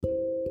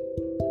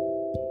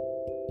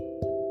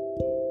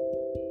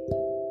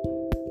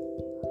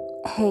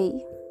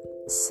Hey,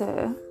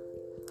 so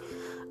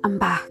I'm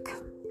back,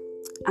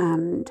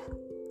 and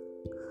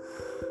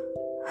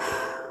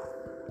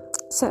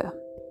so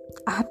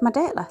I had my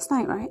date last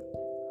night, right?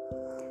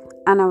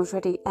 And I was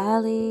ready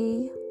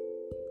early,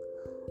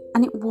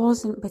 and it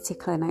wasn't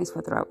particularly nice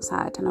weather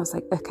outside, and I was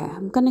like, okay,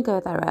 I'm gonna go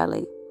there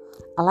early.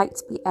 I like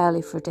to be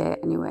early for a date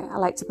anyway. I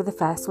like to be the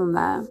first one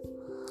there,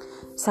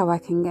 so I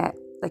can get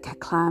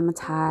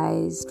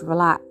acclimatized,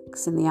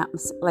 relax in the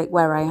atmosphere, like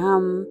where I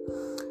am,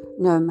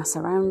 know my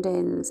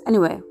surroundings.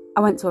 Anyway, I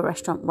went to a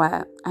restaurant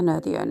where I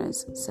know the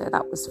owners, so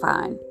that was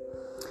fine.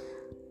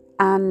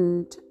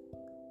 And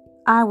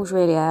I was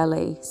really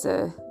early,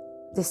 so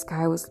this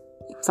guy was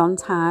on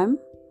time.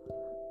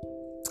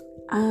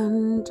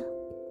 And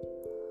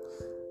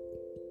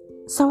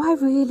so I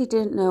really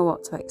didn't know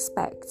what to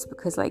expect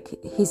because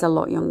he's a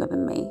lot younger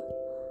than me.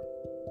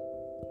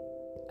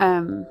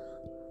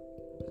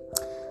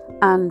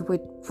 And we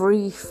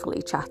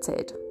briefly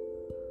chatted.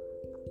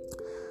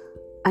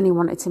 And he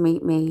wanted to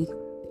meet me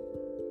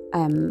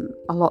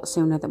a lot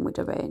sooner than we'd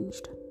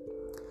arranged.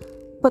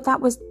 But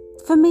that was,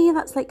 for me,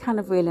 that's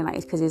kind of really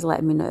nice because he's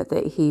letting me know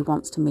that he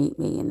wants to meet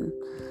me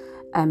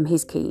and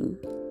he's keen.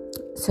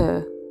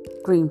 So,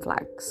 green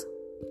flags.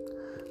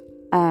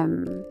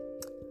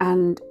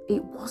 And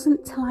it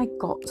wasn't till I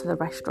got to the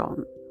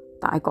restaurant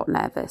that I got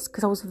nervous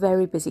because I was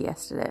very busy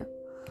yesterday.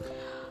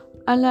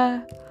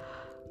 And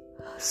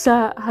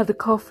so I had a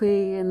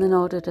coffee and then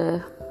ordered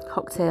a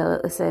cocktail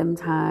at the same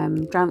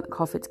time, drank the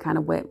coffee to kind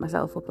of wake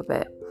myself up a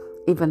bit,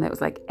 even though it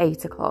was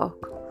 8 o'clock.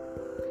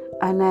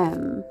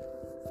 And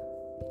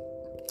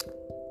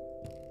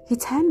he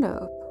turned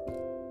up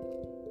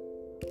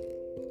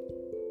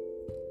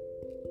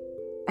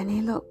and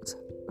he looked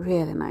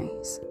really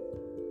nice.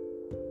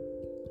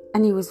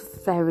 And he was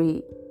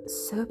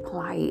so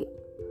polite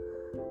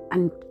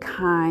and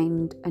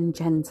kind and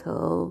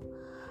gentle.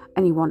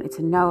 And he wanted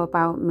to know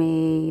about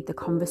me. The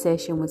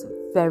conversation was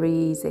very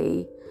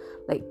easy.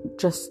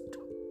 Just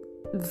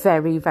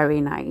very,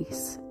 very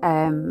nice.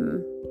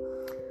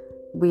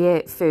 We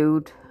ate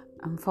food.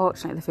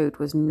 Unfortunately, the food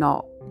was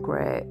not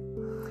great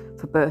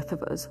for both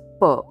of us.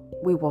 But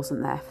we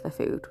wasn't there for the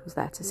food. We was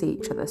there to see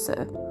each other. So,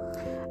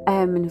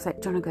 and he was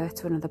like, do you want to go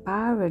to another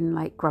bar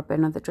and grab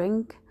another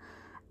drink?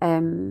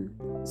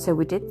 So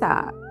we did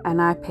that,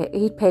 and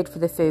he'd paid for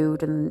the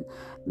food and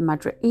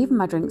even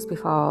my drinks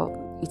before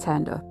he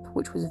turned up,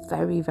 which was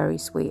very, very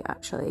sweet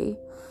actually.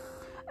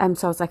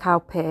 So I was like,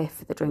 I'll pay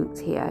for the drinks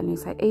here, and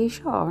he's like, are you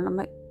sure? And I'm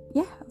like,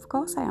 yeah, of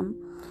course I am.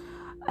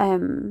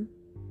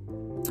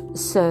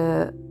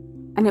 So,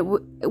 and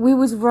we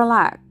was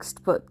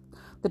relaxed, but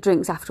the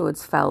drinks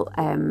afterwards felt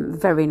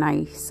very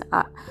nice.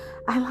 I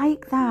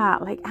like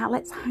that,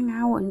 let's hang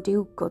out and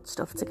do good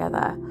stuff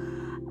together.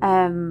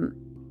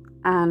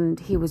 And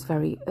he was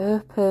very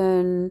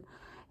open.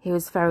 He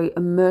was very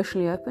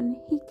emotionally open.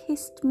 He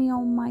kissed me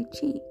on my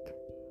cheek.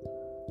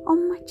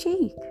 On my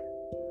cheek.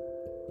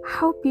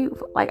 How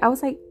beautiful. I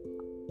was like,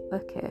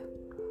 okay,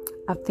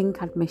 I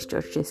think I'd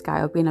misjudged this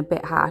guy or been a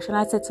bit harsh. And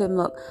I said to him,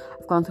 look,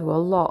 I've gone through a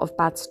lot of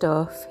bad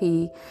stuff.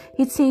 He'd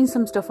seen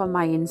some stuff on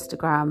my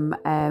Instagram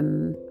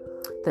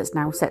that's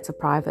now set to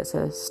private,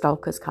 so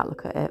stalkers can't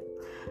look at it.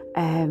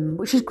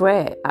 Which is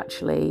great,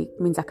 actually. It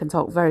means I can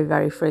talk very,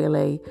 very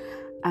freely.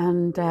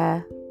 And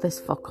there's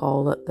fuck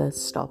all that the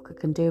stalker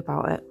can do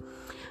about it.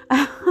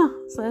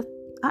 So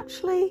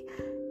actually,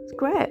 it's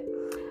great.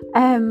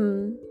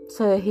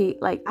 So he,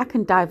 I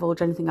can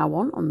divulge anything I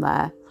want on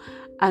there.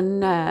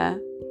 And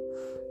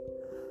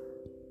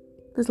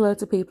there's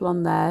loads of people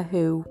on there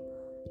who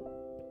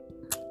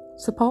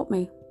support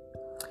me.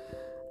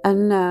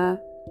 And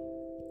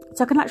so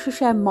I can actually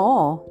share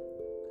more.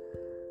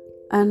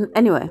 And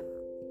anyway,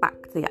 back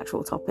to the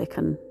actual topic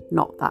and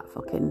not that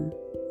fucking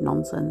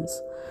nonsense.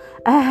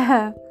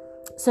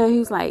 So he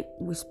was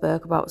we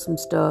spoke about some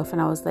stuff,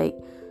 and I was like,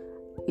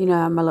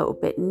 I'm a little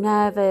bit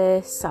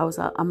nervous. I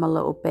said I'm a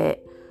little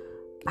bit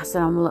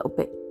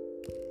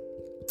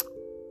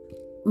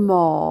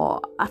more,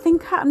 I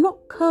think I'm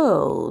not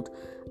cold.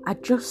 I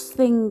just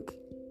think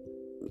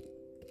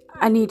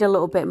I need a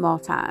little bit more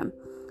time.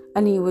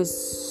 And he was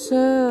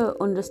so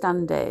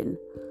understanding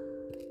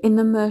in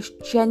the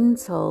most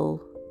gentle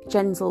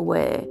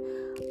way.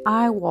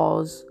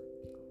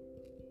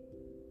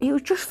 It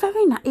was just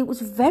it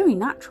was very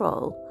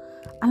natural,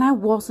 and I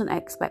wasn't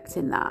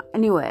expecting that.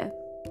 Anyway,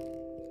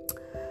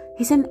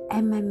 he's an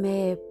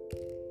MMA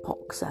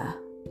boxer,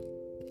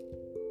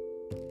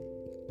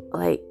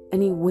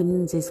 and he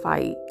wins his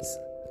fights,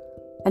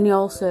 and he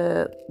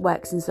also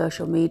works in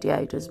social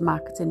media. He does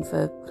marketing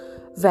for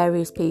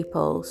various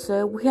people.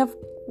 So we have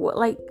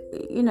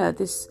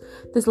there's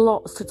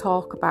lots to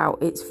talk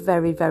about. It's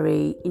very,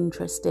 very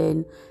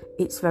interesting.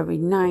 It's very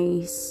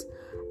nice.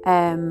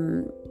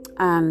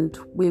 And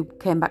we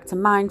came back to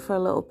mine for a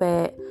little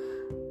bit,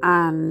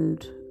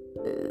 and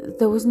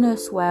there was no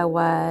swear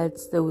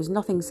words, there was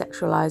nothing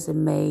sexualising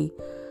me.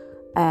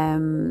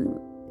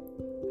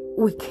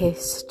 We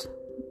kissed,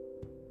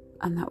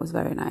 and that was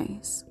very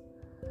nice.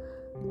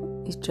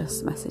 He's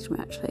just messaged me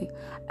actually.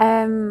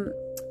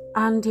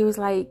 And he was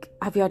like,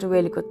 have you had a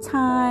really good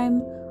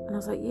time? And I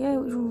was like, yeah,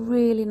 it was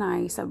really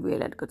nice. I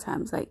really had a good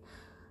time. He's like,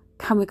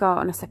 can we go out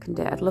on a second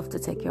date? I'd love to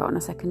take you out on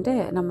a second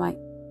date. And I'm like,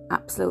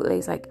 absolutely.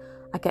 He's like,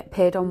 I get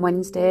paid on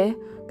Wednesday.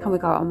 Can we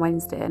go out on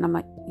Wednesday? And I'm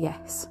like,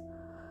 yes.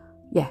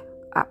 Yeah,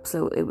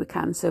 absolutely we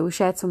can. So we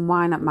shared some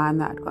wine at mine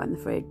that I'd got in the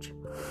fridge.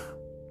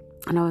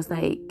 And I was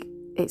like,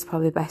 it's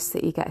probably best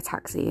that you get a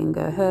taxi and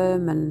go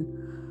home.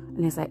 And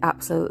he's like,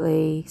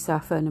 absolutely. So I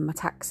phoned him my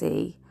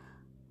taxi.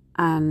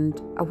 And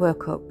I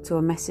woke up to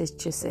a message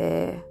to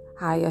say,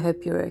 hi, I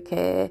hope you're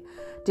okay.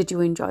 Did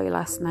you enjoy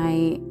last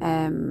night?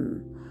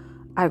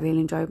 I really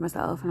enjoyed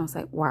myself. And I was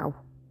like, wow,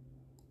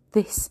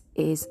 this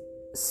is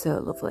so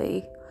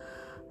lovely.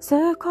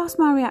 So, of course,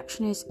 my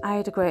reaction is I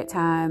had a great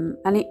time.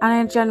 And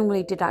I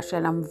genuinely did actually.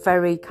 And I'm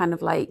very kind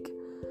of like,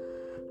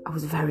 I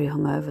was very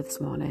hungover this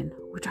morning.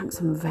 We drank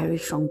some very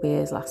strong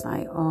beers last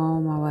night.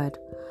 Oh, my word.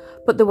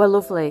 But they were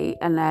lovely.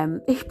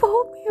 And he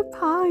bought me a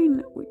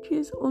pint, which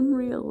is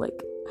unreal.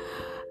 Like,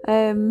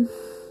 anyway,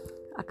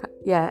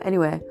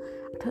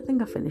 I don't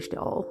think I finished it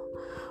all.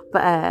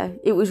 But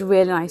it was a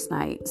really nice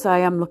night. So I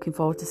am looking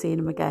forward to seeing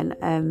him again.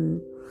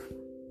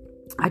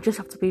 I just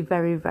have to be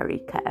very,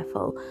 very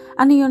careful.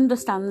 And he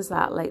understands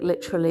that, like,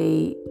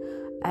 literally,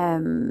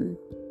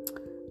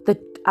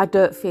 I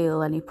don't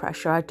feel any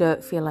pressure. I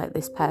don't feel like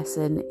this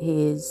person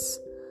is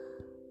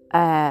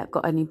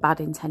got any bad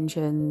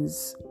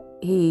intentions.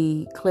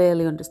 He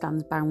clearly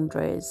understands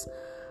boundaries.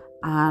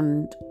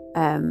 And,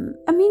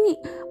 I mean,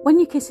 when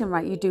you're kissing,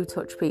 right, you do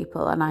touch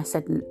people. And I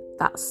said,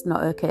 that's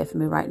not okay for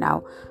me right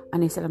now.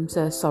 And he said, I'm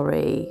so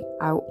sorry.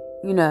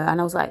 And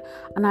I was like,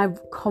 and I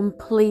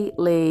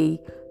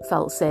completely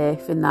felt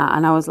safe in that.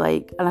 And I was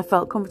like, and I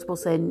felt comfortable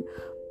saying,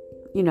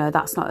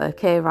 that's not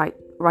okay right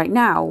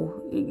now,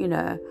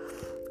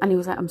 And he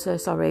was like, I'm so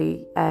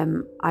sorry.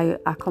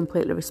 I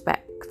completely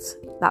respect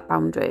that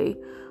boundary.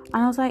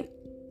 And I was like,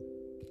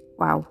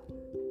 wow,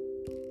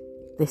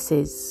 this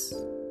is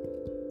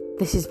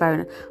very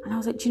nice. And I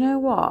was like, do you know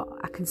what?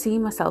 I can see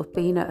myself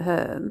being at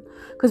home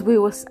because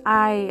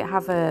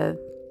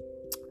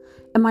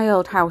in my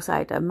old house, I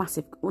had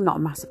not a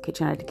massive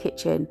kitchen, I had a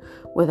kitchen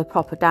with a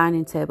proper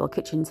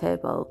kitchen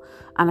table,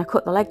 and I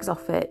cut the legs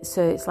off it.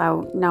 So it's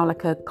now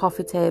like a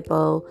coffee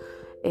table.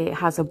 It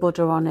has a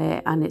Buddha on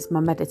it, and it's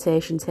my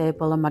meditation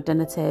table and my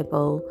dinner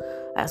table.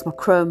 It has my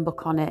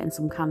Chromebook on it and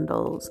some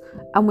candles.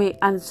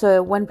 And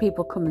so when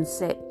people come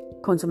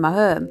to my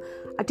home,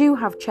 I do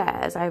have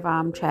chairs. I have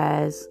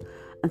armchairs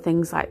and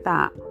things like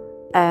that.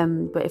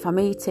 But if I'm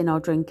eating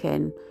or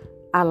drinking,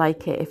 I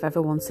like it if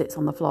everyone sits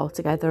on the floor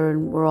together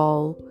and we're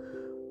all,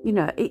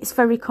 it's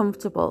very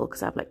comfortable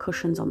because I have like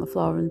cushions on the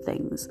floor and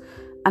things.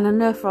 And I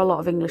know for a lot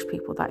of English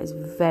people that is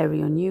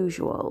very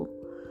unusual.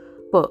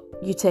 But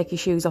you take your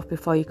shoes off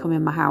before you come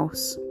in my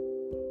house.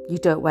 You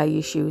don't wear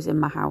your shoes in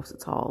my house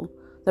at all.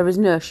 There is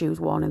no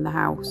shoes worn in the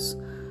house.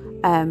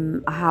 I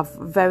have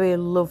very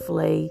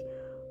lovely,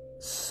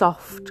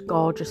 soft,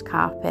 gorgeous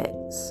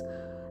carpets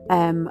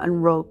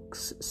and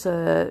rugs,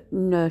 so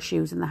no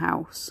shoes in the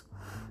house.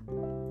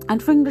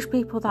 And for English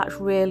people, that's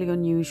really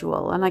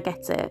unusual, and I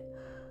get it.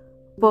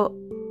 But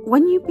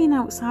when you've been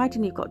outside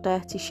and you've got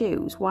dirty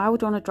shoes, why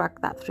would you want to drag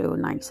that through a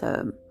nice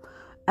home?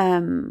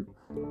 And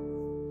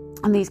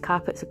these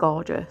carpets are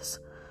gorgeous.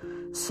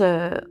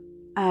 So,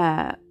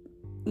 and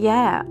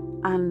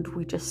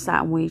we just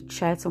sat and we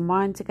shared some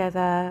wine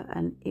together,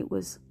 and it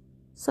was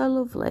so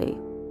lovely.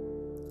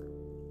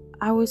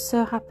 I was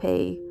so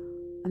happy.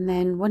 And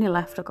then when he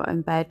left, I got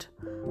in bed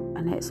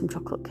and ate some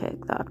chocolate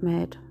cake that I'd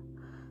made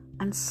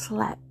and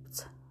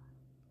slept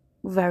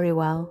very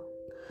well.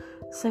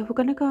 So we're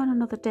going to go on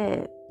another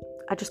date.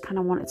 I just kind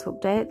of wanted to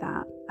update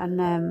that.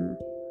 And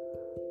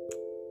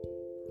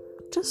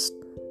just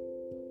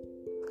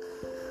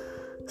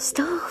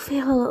still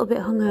feel a little bit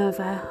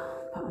hungover,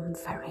 but I'm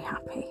very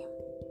happy.